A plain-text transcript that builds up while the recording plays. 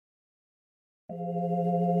This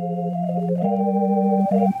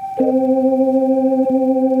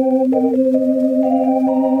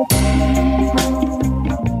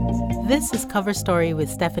is Cover Story with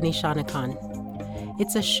Stephanie Shonekan.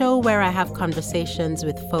 It's a show where I have conversations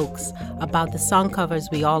with folks about the song covers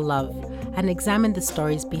we all love and examine the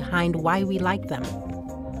stories behind why we like them.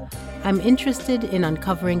 I'm interested in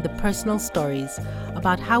uncovering the personal stories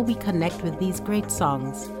about how we connect with these great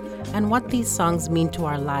songs and what these songs mean to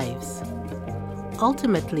our lives.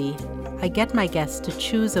 Ultimately, I get my guests to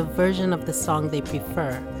choose a version of the song they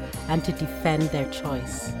prefer and to defend their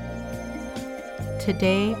choice.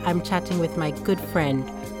 Today, I'm chatting with my good friend,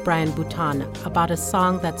 Brian Booton, about a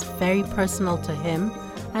song that's very personal to him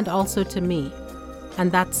and also to me.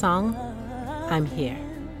 And that song, I'm Here.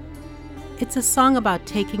 It's a song about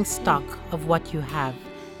taking stock of what you have.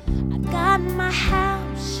 I got my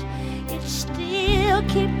house, it still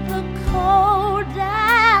keep the cold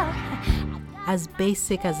down. As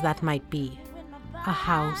basic as that might be, a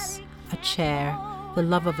house, a chair, the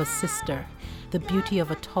love of a sister, the beauty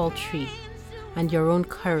of a tall tree, and your own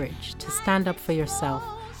courage to stand up for yourself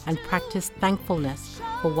and practice thankfulness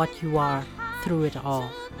for what you are through it all.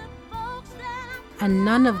 And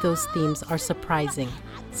none of those themes are surprising,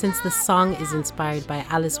 since the song is inspired by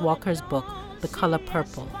Alice Walker's book, The Color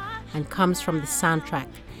Purple, and comes from the soundtrack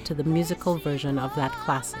to the musical version of that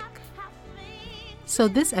classic. So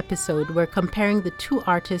this episode, we're comparing the two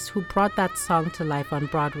artists who brought that song to life on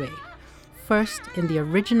Broadway. First, in the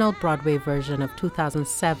original Broadway version of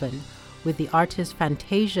 2007, with the artist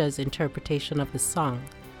Fantasia's interpretation of the song,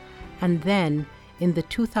 and then in the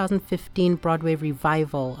 2015 Broadway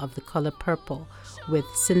revival of The Color Purple with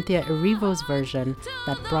Cynthia Erivo's version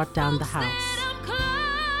that brought down the house.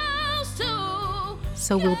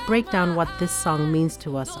 So we'll break down what this song means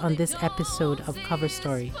to us on this episode of Cover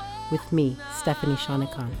Story with me, Stephanie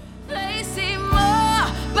Shonekan.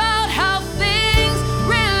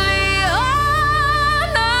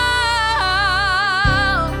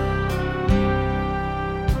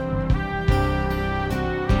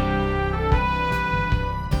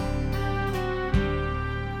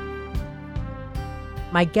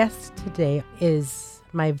 My guest today is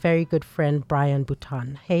my very good friend, Brian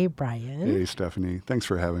Booton. Hey, Brian. Hey, Stephanie. Thanks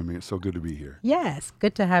for having me. It's so good to be here. Yes,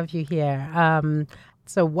 good to have you here.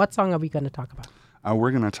 So what song are we going to talk about?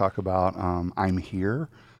 We're going to talk about I'm Here.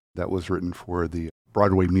 That was written for the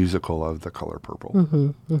Broadway musical of The Color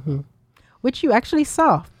Purple. Which you actually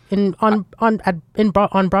saw on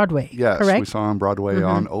Broadway, yes, correct? We saw on Broadway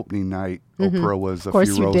on opening night. Oprah was a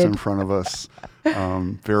few rows in front of us.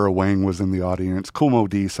 Vera Wang was in the audience. Kumo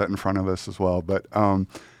D sat in front of us as well. But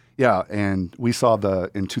and we saw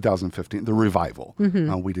in 2015, the revival.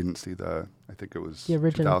 We didn't see I think it was the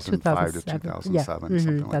original 2005 to 2007,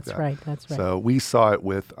 something like that. That's right. So we saw it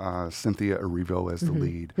with Cynthia Erivo as the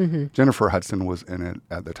lead. Jennifer Hudson was in it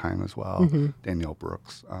at the time as well, Danielle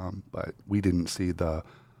Brooks. But we didn't see the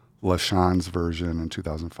LaShawne's version in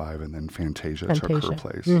 2005, and then Fantasia. Took her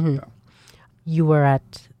place. Yeah. You were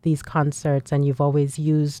at these concerts and you've always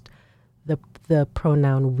used the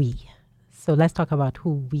pronoun we. So let's talk about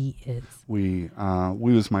who we is. We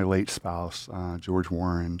was my late spouse, George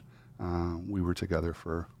Warren. We were together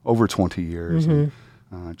for over 20 years. And,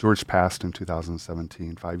 George passed in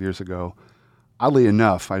 2017, 5 years ago. Oddly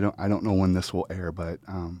enough, I don't know when this will air, but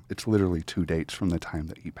it's literally 2 dates from the time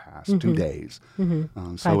that he passed, 2 days.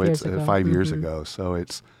 So it's 5 years ago. So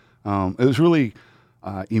it was really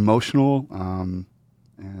emotional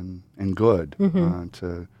and good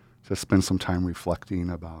to spend some time reflecting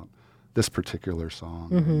about this particular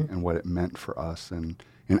song and what it meant for us and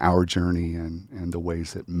in our journey and the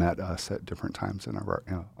ways it met us at different times in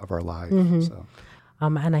our life. So.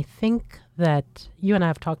 And I think that you and I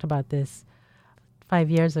have talked about this 5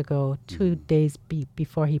 years ago, 2 days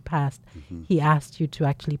before he passed. He asked you to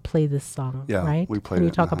actually play this song, right? We played Can it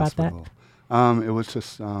you talk about that? It was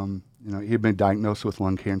just, he had been diagnosed with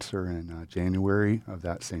lung cancer in January of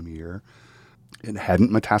that same year. It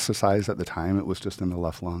hadn't metastasized at the time. It was just in the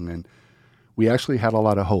left lung. And we actually had a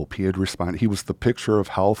lot of hope. He had responded. He was the picture of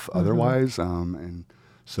health otherwise. And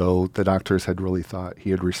so the doctors had really thought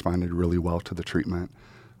he had responded really well to the treatment.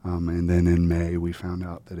 And then in May, we found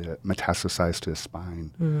out that it metastasized to his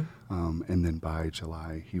spine. And then by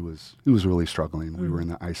July, he was really struggling. We were in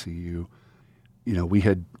the ICU. We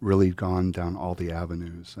had really gone down all the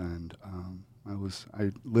avenues, and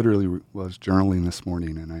I literally was journaling this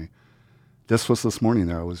morning, and this morning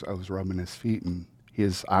there. I was rubbing his feet, and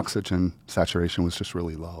his oxygen saturation was just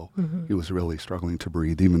really low. He was really struggling to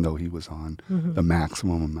breathe, even though he was on the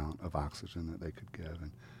maximum amount of oxygen that they could give.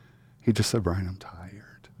 And he just said, "Brian, I'm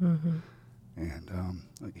tired." And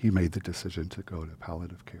he made the decision to go to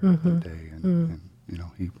palliative care that day, and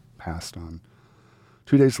he passed on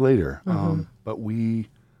 2 days later. But we,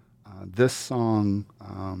 this song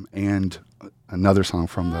and another song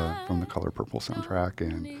from the Color Purple soundtrack,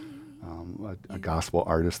 and a gospel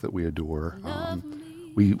artist that we adore.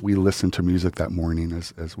 We listened to music that morning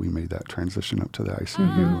as we made that transition up to the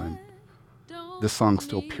ICU, and this song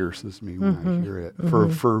still pierces me when I hear it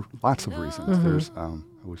for lots of reasons. There's I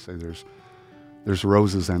would say there's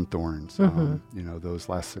roses and thorns. Those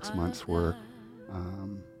last 6 months were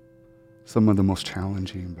some of the most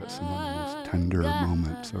challenging, but some of the most tender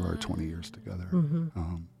moments of our 20 years together.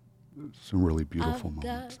 Some really beautiful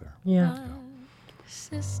moments there. Yeah.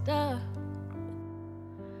 Sister,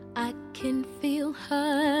 I can feel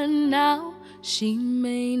her now. She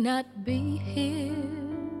may not be here,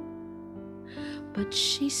 but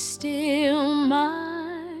she's still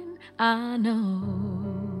mine, I know.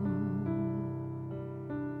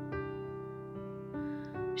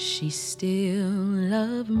 She still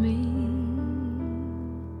loves me.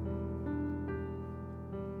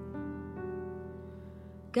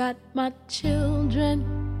 Got my children,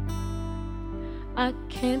 I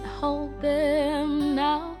can't hold them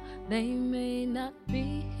now. They may not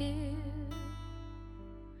be here.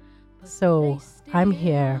 So I'm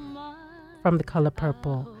here from The Color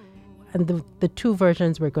Purple. And the two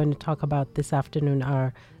versions we're going to talk about this afternoon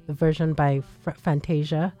are the version by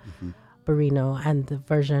Fantasia Barrino and the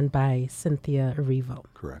version by Cynthia Erivo.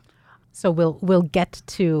 Correct. So we'll get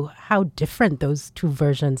to how different those two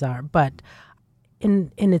versions are. But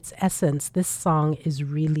in its essence, this song is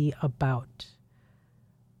really about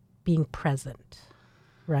being present,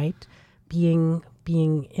 right? Being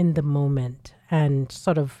in the moment and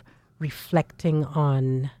sort of reflecting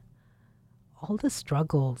on all the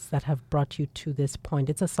struggles that have brought you to this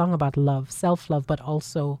point. It's a song about love, self-love, but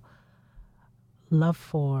also love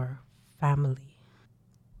for family.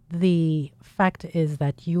 The fact is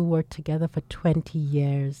that you were together for 20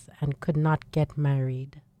 years and could not get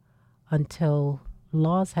married until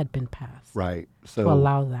laws had been passed. Right. To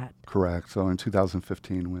allow that. Correct. So in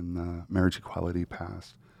 2015, when marriage equality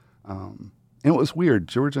passed, and it was weird.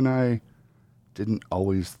 George and I didn't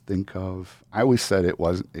always think of. I always said it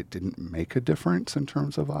didn't make a difference in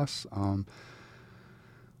terms of us,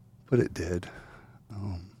 but it did.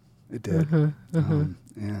 It did.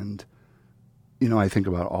 And I think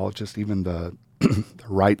about even the the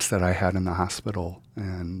rights that I had in the hospital,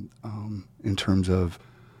 and in terms of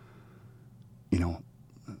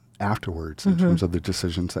afterwards, in terms of the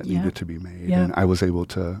decisions that needed to be made, and I was able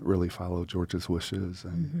to really follow George's wishes,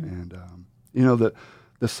 and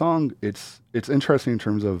the song. It's interesting in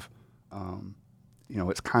terms of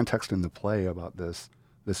its context in the play about this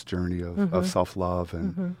journey of self-love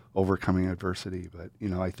and overcoming adversity. But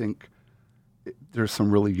I think there's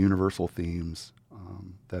some really universal themes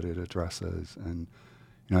that it addresses, and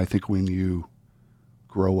I think when you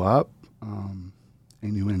grow up and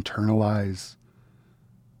you internalize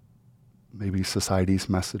maybe society's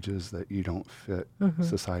messages that you don't fit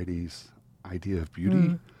society's idea of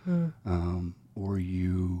beauty, or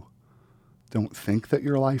you don't think that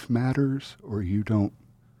your life matters, or you don't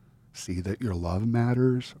see that your love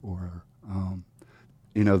matters, or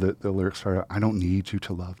the lyrics are, I don't need you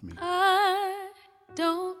to love me. I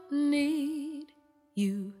don't need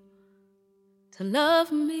you to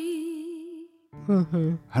love me.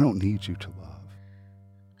 I don't need you to love.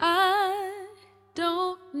 I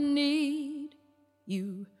don't need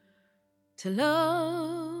you to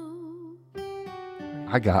love.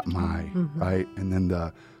 I got my, right? And then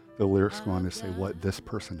the lyrics go on to say what this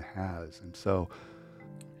person has. And so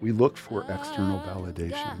we look for external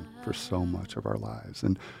validation for so much of our lives.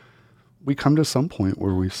 And we come to some point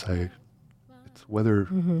where we say, it's whether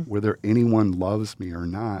anyone loves me or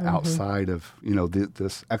not outside of,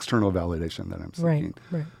 this external validation that I'm seeking,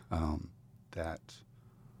 that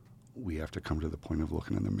we have to come to the point of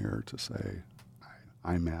looking in the mirror to say,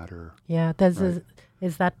 I matter. Yeah,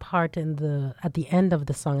 is that part at the end of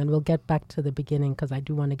the song, and we'll get back to the beginning because I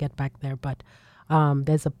do want to get back there, but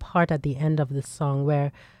there's a part at the end of the song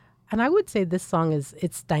where, and I would say this song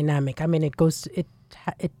it's dynamic. I mean, it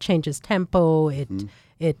changes tempo, it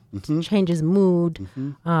changes mood,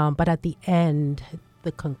 but at the end,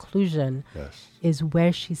 the conclusion is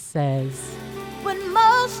where she says, But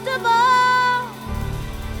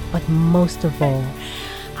most of all,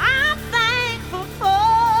 I'm thankful for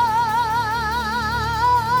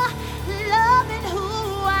loving who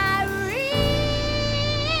I really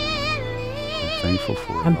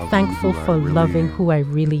I'm thankful for loving who I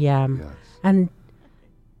really am. Yes. And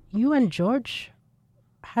you and George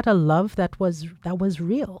had a love that was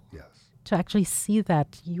real. Yes. to actually see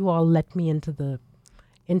that you all let me into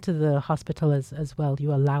the hospital as well.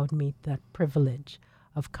 You allowed me that privilege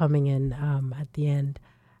of coming in at the end,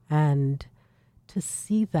 and to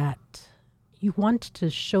see that you want to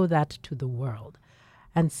show that to the world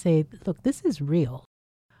and say, look, this is real.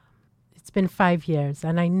 It's been 5 years,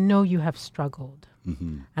 and I know you have struggled.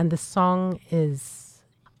 Mm-hmm. And the song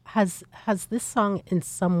has this song in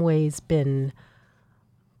some ways been,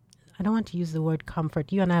 I don't want to use the word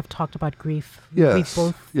comfort. You and I have talked about grief. Yes.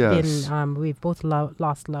 We've both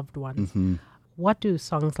lost loved ones. Mm-hmm. What do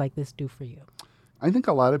songs like this do for you? I think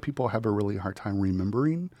a lot of people have a really hard time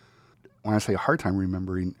remembering. When I say hard time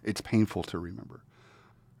remembering, it's painful to remember.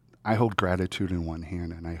 I hold gratitude in one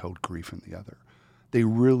hand and I hold grief in the other. They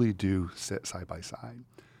really do sit side by side.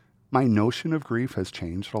 My notion of grief has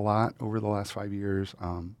changed a lot over the last 5 years.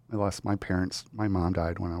 My mom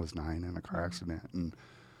died when I was 9 in a car accident, and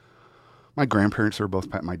my grandparents are both,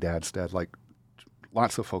 my dad's dead, like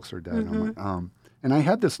lots of folks are dead. Mm-hmm. And I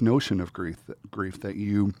had this notion of grief that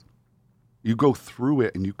you go through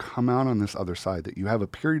it and you come out on this other side, that you have a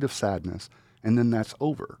period of sadness and then that's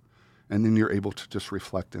over. And then you're able to just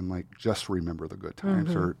reflect and like just remember the good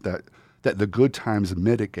times, or that the good times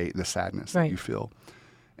mitigate the sadness that you feel.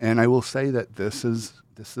 And I will say that this is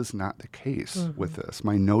not the case with this.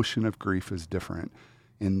 My notion of grief is different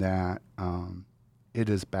in that it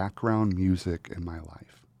is background music in my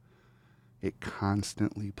life. It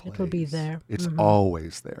constantly plays. It'll be there. It's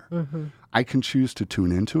always there. Mm-hmm. I can choose to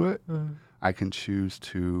tune into it. I can choose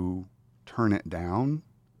to turn it down.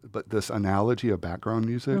 But this analogy of background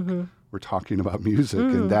music, we're talking about music,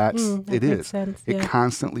 and that is. Sense, it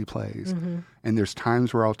constantly plays. And there's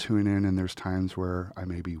times where I'll tune in, and there's times where I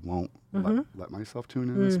maybe won't let myself tune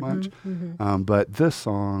in as much. But this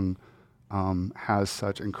song has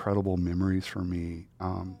such incredible memories for me.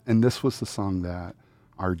 And this was the song that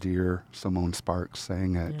our dear Simone Sparks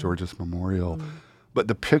sang at George's Memorial. But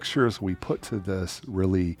the pictures we put to this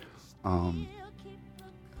really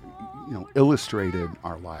illustrated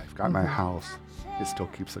our life. Got my house, it still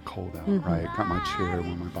keeps the cold out, right? Got my chair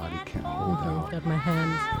when my body can't hold out. Got my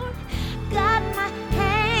hands. Got my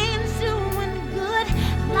hands doing good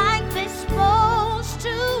like they're supposed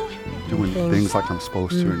to. Doing things like I'm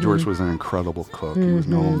supposed to. And George was an incredible cook. He was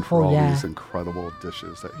known for all these incredible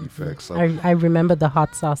dishes that he fixed. So I remember the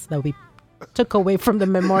hot sauce that we took away from the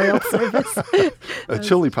memorial service.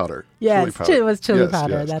 Chili powder. Yes, it was chili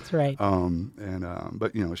powder. Yes. That's right.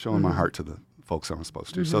 But showing my heart to the folks I'm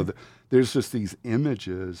supposed to. So there's just these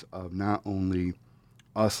images of not only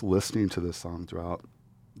us listening to this song throughout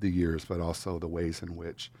the years, but also the ways in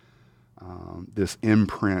which this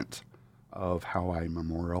imprint of how I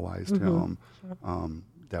memorialized him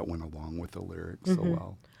that went along with the lyrics so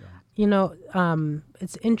well. Yeah.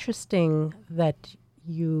 It's interesting that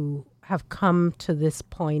you have come to this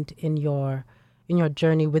point in your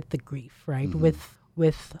journey with the grief, right?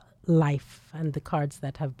 With life and the cards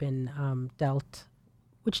that have been dealt,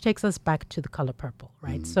 which takes us back to The Color Purple,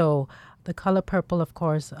 right? So The Color Purple, of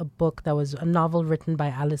course, a book that was a novel written by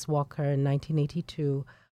Alice Walker in 1982.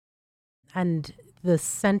 And the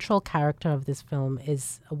central character of this film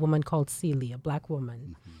is a woman called Celie, a black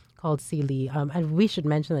woman called Celie. And we should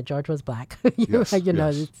mention that George was black.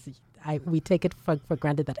 We take it for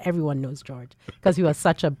granted that everyone knows George because he was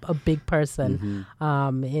such a big person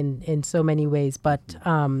in so many ways. But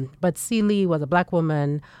Celie was a black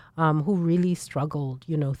woman who really struggled,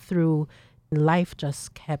 through life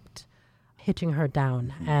just kept hitting her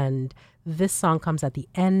down. And this song comes at the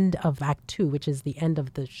end of Act 2, which is the end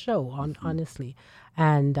of the show, honestly.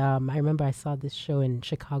 And I remember I saw this show in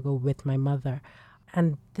Chicago with my mother.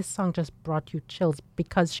 And this song just brought you chills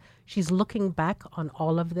because she's looking back on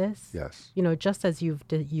all of this. Yes. Just as you've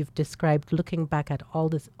described, looking back at all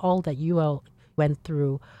that you all went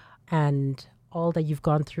through and all that you've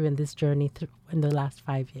gone through in this journey in the last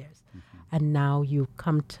 5 years. And now you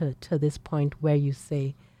come to this point where you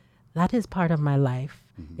say, that is part of my life.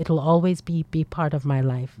 It'll always be part of my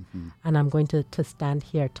life. And I'm going to stand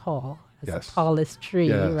here tall. As the tallest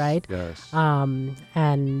tree, right? Yes.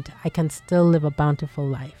 And I can still live a bountiful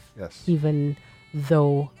life. Yes. Even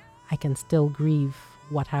though I can still grieve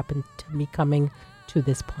what happened to me coming to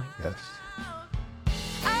this point. Yes.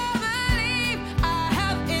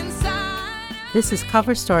 This is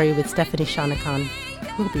Cover Story with Stephanie Shonekan.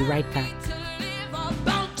 We'll be right back.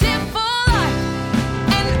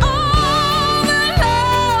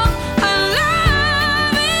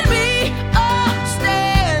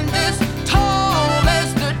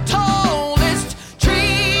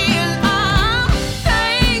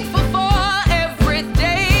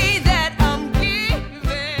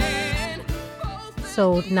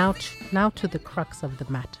 So now to the crux of the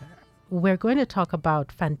matter. We're going to talk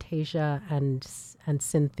about Fantasia and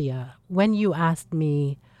Cynthia. When you asked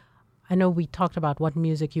me, I know we talked about what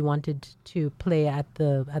music you wanted to play at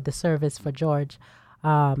the service for George,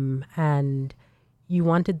 and you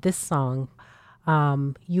wanted this song.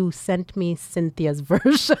 You sent me Cynthia's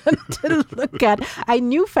version to look at. I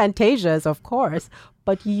knew Fantasia's, of course,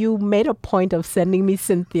 but you made a point of sending me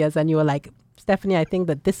Cynthia's, and you were like, Stephanie, I think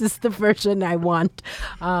that this is the version I want.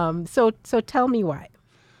 So tell me why.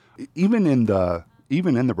 Even in the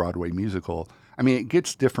Broadway musical, I mean, it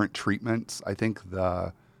gets different treatments. I think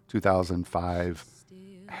the 2005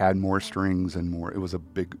 had more strings and more. It was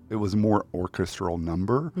a more orchestral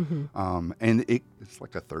number, and it's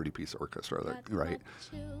like a 30-piece orchestra, right?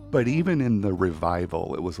 But even in the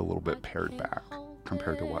revival, it was a little bit pared back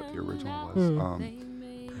compared to what the original was.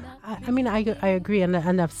 I mean, I agree, and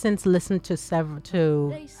I've since listened to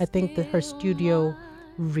I think that her studio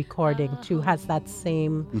recording too has that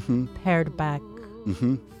same pared back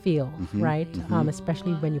feel, right?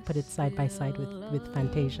 Especially when you put it side by side with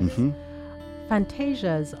Fantasia's.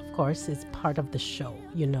 Fantasia's, of course, is part of the show,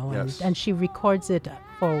 you know, and she records it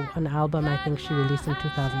for an album I think she released in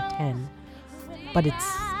 2010, but it's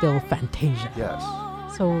still Fantasia. Yes.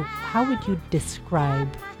 So how would you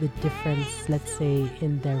describe the difference, let's say,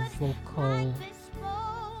 in their vocal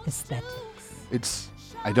aesthetics?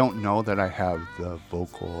 I don't know that I have the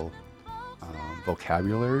vocal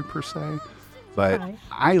vocabulary per se, but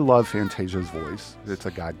I love Fantasia's voice. It's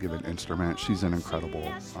a God-given instrument. She's an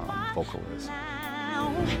incredible vocalist.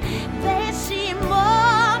 They see more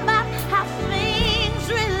about how things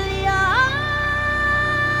really are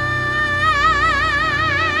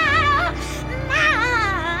now.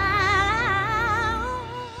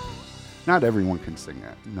 Not everyone can sing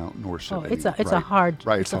it, no, nor should it's a hard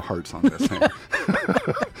it's a hard song to sing.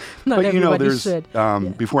 Not but you know, there's should.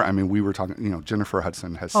 Before. I mean, we were talking. You know, Jennifer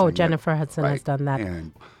Hudson has. Oh, Jennifer Hudson has done that,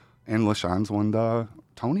 and LaShawne's won the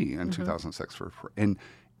Tony in 2006 for and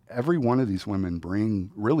every one of these women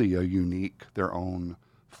bring really a unique, their own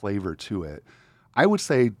flavor to it. I would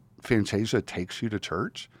say Fantasia takes you to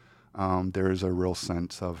church. There is a real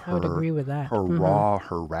sense of her. I would agree with that. Her raw,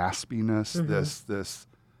 her raspiness. This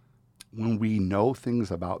when we know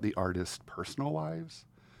things about the artist's personal lives,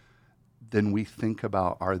 then we think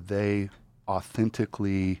about, are they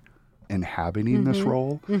authentically inhabiting this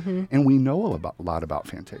role? And we know a lot about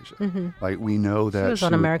Fantasia. Like, we know that she was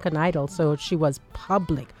on American Idol, so she was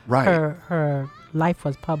public. Right. Her life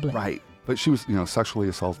was public. Right. But she was, sexually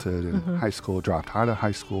assaulted in high school, dropped out of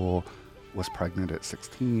high school, was pregnant at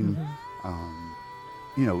 16.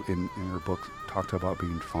 In her book, talked about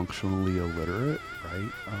being functionally illiterate,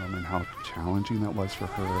 right? And how challenging that was for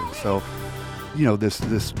her. And so,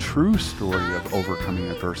 this true story of overcoming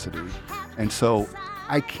adversity. And so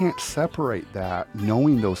I can't separate that,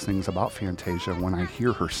 knowing those things about Fantasia, when I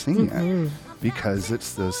hear her sing it, because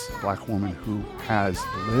it's this Black woman who has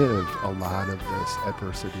lived a lot of this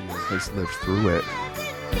adversity and has lived through it.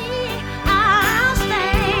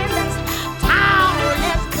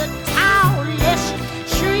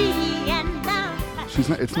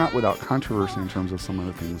 It's not without controversy in terms of some of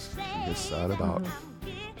the things she has said about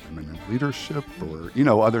women in leadership or,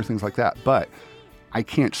 other things like that. But I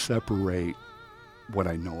can't separate what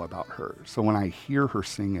I know about her. So when I hear her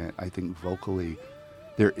sing it, I think vocally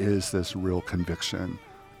there is this real conviction.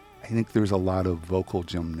 I think there's a lot of vocal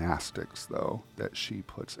gymnastics, though, that she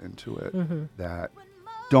puts into it that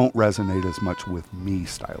don't resonate as much with me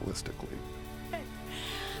stylistically.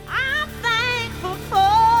 I'm thankful for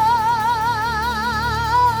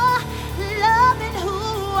loving who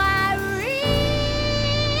I really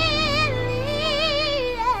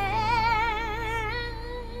am.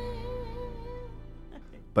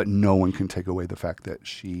 But no one can take away the fact that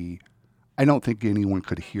I don't think anyone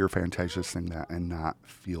could hear Fantasia sing that and not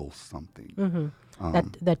feel something.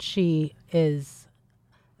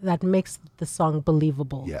 That makes the song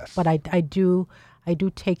believable. Yes. But I do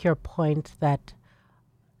take your point that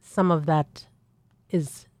some of that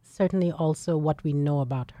is certainly also what we know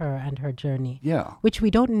about her and her journey. Yeah. Which we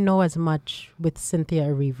don't know as much with Cynthia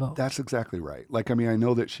Erivo. That's exactly right. I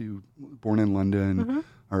know that she was born in London.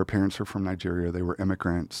 Her parents are from Nigeria. They were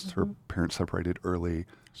immigrants. Her parents separated early.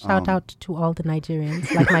 Shout out to all the Nigerians,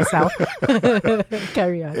 like myself.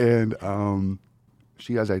 Carry on. And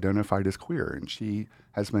she has identified as queer, and she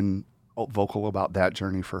has been vocal about that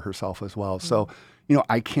journey for herself as well. So,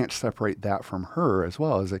 I can't separate that from her as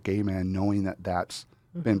well as a gay man, knowing that that's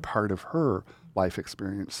been part of her life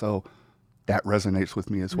experience. So that resonates with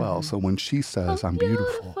me as well. So when she says, I'm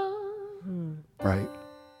beautiful, right?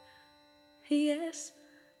 Yes,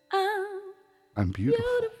 I'm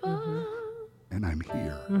beautiful. And I'm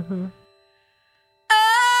here.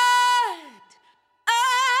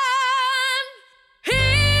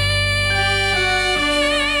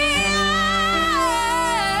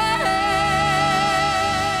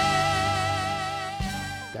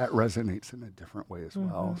 That resonates in a different way as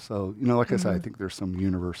well. So, like I said, I think there's some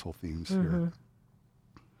universal themes here.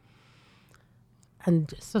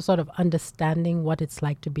 And so sort of understanding what it's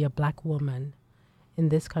like to be a Black woman in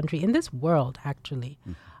this country, in this world, actually,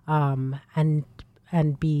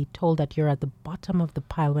 and be told that you're at the bottom of the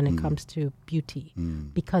pile when it comes to beauty,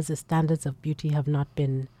 because the standards of beauty have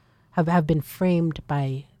been framed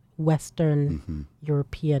by Western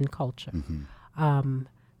European culture.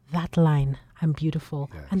 That line, I'm beautiful,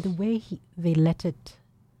 and the way they let it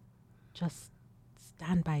just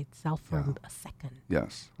stand by itself for a second,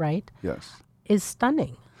 right? Yes. Is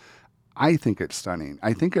stunning. I think it's stunning.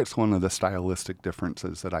 I think it's one of the stylistic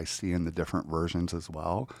differences that I see in the different versions as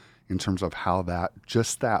well, in terms of how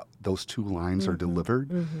those two lines are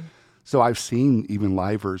delivered. So I've seen even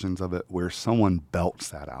live versions of it where someone belts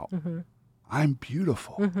that out. I'm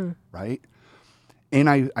beautiful, right? And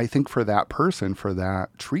I think for that person, for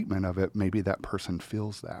that treatment of it, maybe that person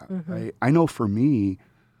feels that, right? I know for me,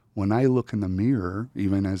 when I look in the mirror,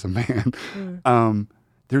 even as a man,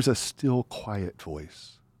 there's a still quiet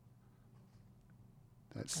voice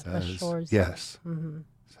that says, yes,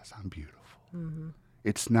 says, I'm beautiful.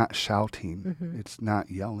 It's not shouting. It's not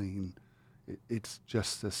yelling. It's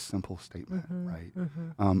just this simple statement, right?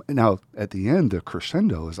 Now, at the end, the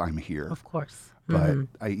crescendo is I'm here. Of course. But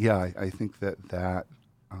I think that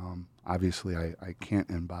obviously I can't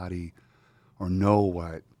embody or know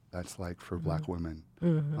what that's like for Black women.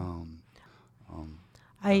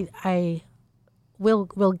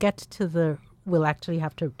 We'll get to we'll actually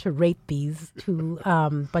have to rate these two,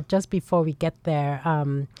 but just before we get there,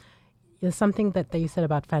 there's something that you said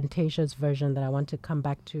about Fantasia's version that I want to come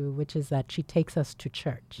back to, which is that she takes us to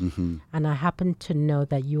church. And I happen to know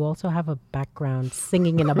that you also have a background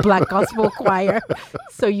singing in a Black gospel choir,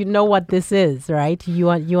 so you know what this is, right?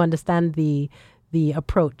 You understand the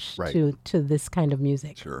approach to this kind of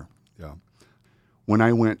music. Sure, yeah. When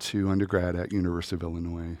I went to undergrad at University of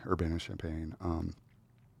Illinois, Urbana-Champaign,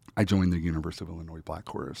 I joined the University of Illinois Black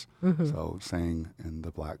Chorus. So sang in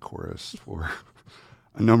the Black Chorus for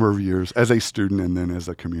a number of years as a student and then as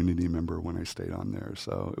a community member when I stayed on there.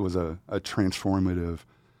 So it was a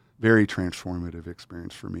very transformative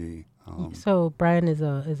experience for me. So Brian is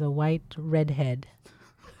a white redhead.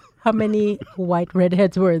 How many white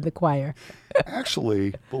redheads were in the choir?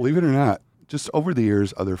 Actually, believe it or not, just over the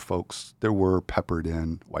years, other folks, there were peppered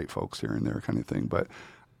in white folks here and there kind of thing. But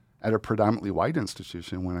at a predominantly white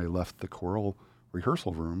institution, when I left the choral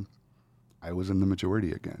rehearsal room, I was in the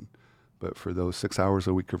majority again. But for those 6 hours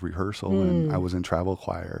a week of rehearsal, and I was in travel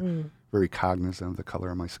choir, very cognizant of the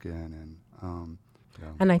color of my skin.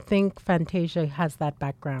 And I think Fantasia has that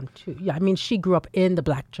background too. Yeah, I mean, she grew up in the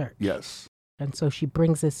Black church. Yes. And so she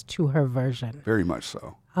brings this to her version. Very much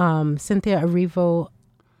so. Cynthia Erivo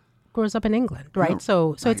grows up in England, right? Yeah,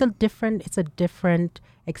 so it's a different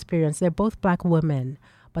experience. They're both Black women,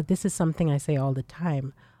 but this is something I say all the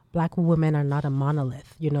time. Black women are not a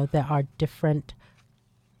monolith. There are different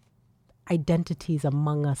identities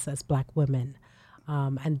among us as Black women.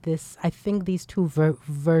 And I think these two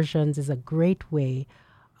versions is a great way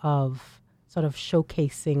of sort of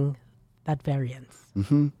showcasing that variance.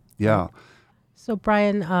 Yeah. So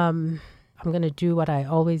Brian, I'm going to do what I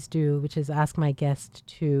always do, which is ask my guest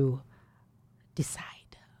to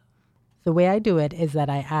decide. The way I do it is that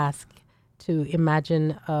I ask to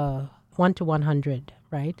imagine 1 to 100,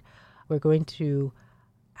 right? We're going to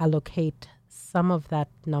allocate some of that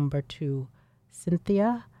number to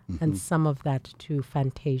Cynthia and some of that to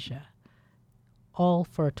Fantasia, all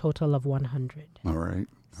for a total of 100. All right.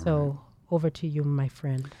 So over to you, my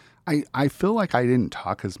friend. I feel like I didn't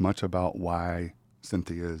talk as much about why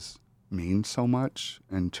Cynthia's means so much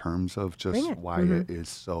in terms of just why it is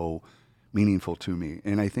so meaningful to me.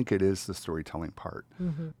 And I think it is the storytelling part.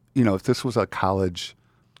 If this was a college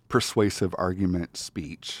persuasive argument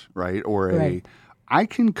speech, right? Or I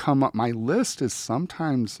can come up, my list is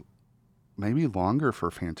sometimes maybe longer for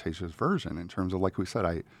Fantasia's version in terms of, like we said,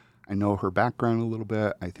 I know her background a little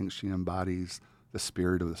bit. I think she embodies the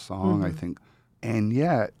spirit of the song. I think, and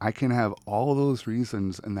yet I can have all those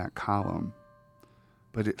reasons in that column,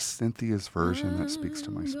 but it's Cynthia's version that speaks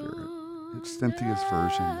to my spirit. It's Cynthia's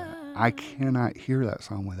version that I cannot hear that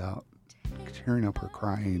song without tearing up or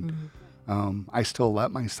crying. I still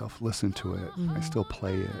let myself listen to it. I still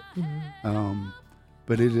play it.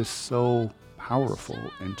 But it is so powerful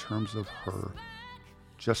in terms of her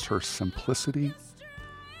just her simplicity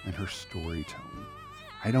and her storytelling.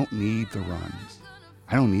 I don't need the runs.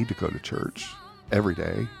 I don't need to go to church every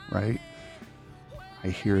day, right? I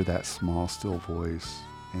hear that small, still voice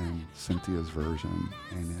in Cynthia's version,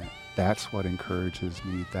 and that's what encourages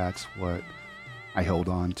me. That's what I hold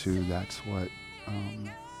on to. That's what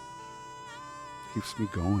keeps me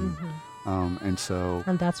going. And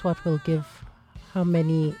that's what will give how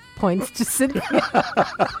many points to Cynthia?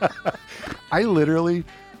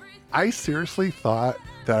 I seriously thought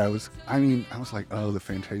that I was like, oh, the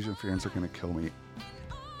Fantasia fans are going to kill me.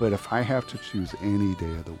 But if I have to choose any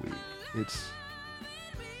day of the week, it's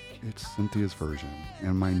Cynthia's version.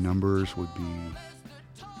 And my numbers would be...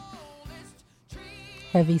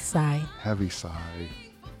 Heavy sigh.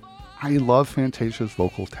 I love Fantasia's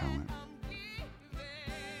vocal talent.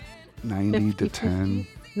 90 to 10.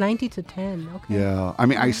 90 to 10, okay. Yeah. I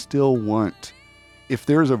mean, I still want... If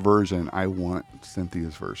there's a version, I want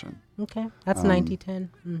Cynthia's version. Okay. That's 90-10.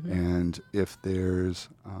 And if there's...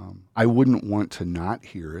 I wouldn't want to not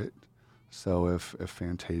hear it. So if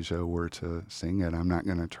Fantasia were to sing it, I'm not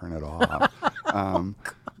going to turn it off.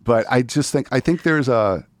 But I think there's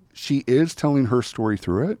she is telling her story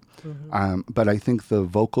through it. But I think the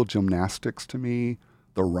vocal gymnastics to me,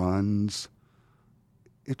 the runs,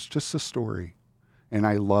 it's just a story. And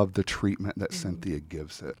I love the treatment that Cynthia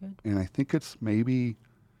gives it. Good. And I think it's maybe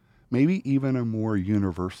even a more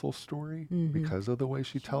universal story because of the way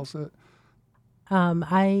she tells it.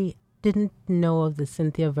 I didn't know of the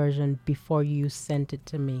Cynthia version before you sent it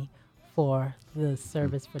to me for the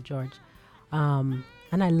service for George. And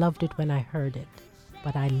I loved it when I heard it,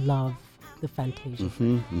 but I love the Fantasia.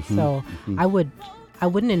 So I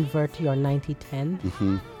wouldn't invert your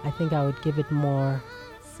 90-10. I think I would give it more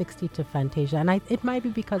 60 to Fantasia. And it might be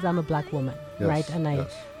because I'm a black woman, right? And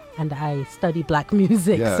I study black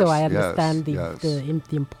music, so I understand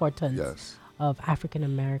the importance of African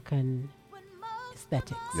American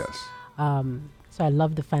aesthetics. Yes. So I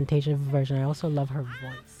love the Fantasia version. I also love her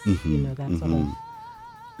voice. You know, that sort of...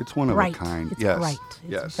 It's one bright. of a kind. It's bright.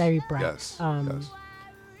 It's very bright. Yes.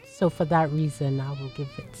 So for that reason, I will give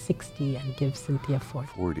it 60 and give Cynthia 40.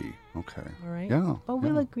 40. Okay. All right. Yeah. But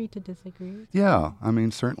we'll agree to disagree. Yeah. I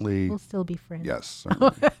mean, certainly. We'll still be friends. Yes,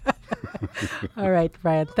 certainly. All right,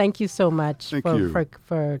 Brian. Thank you so much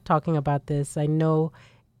for talking about this. I know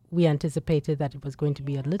we anticipated that it was going to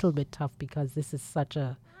be a little bit tough because this is such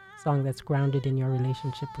a song that's grounded in your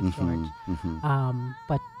relationship with George.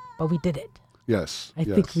 But we did it. Yes. I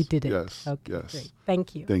think we did it. Yes. Okay, yes. great.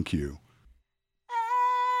 Thank you. Thank you.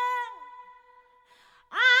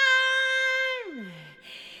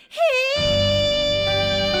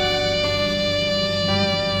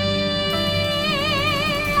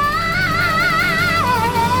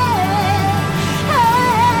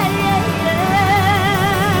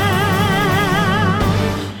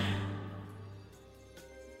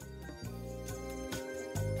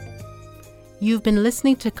 You've been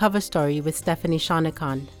listening to Cover Story with Stephanie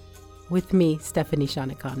Shonekan. With me, Stephanie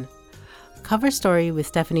Shonekan. Cover Story with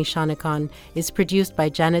Stephanie Shonekan is produced by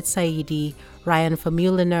Janet Saidi, Ryan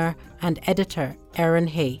Famuliner, and editor Aaron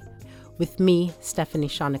Hay. With me, Stephanie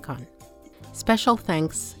Shonekan. Special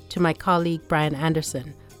thanks to my colleague Brian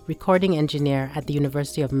Anderson, recording engineer at the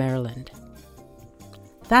University of Maryland.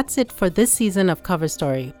 That's it for this season of Cover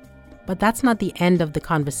Story, but that's not the end of the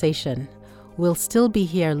conversation. We'll still be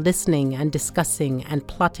here listening and discussing and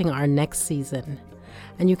plotting our next season.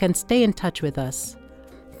 And you can stay in touch with us.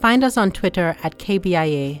 Find us on Twitter at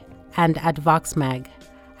KBIA and at VoxMag,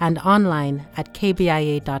 and online at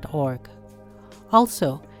kbia.org.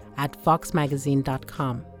 Also at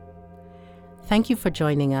voxmagazine.com. Thank you for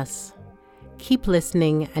joining us. Keep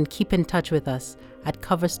listening and keep in touch with us at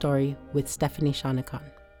Cover Story with Stephanie Shonekan.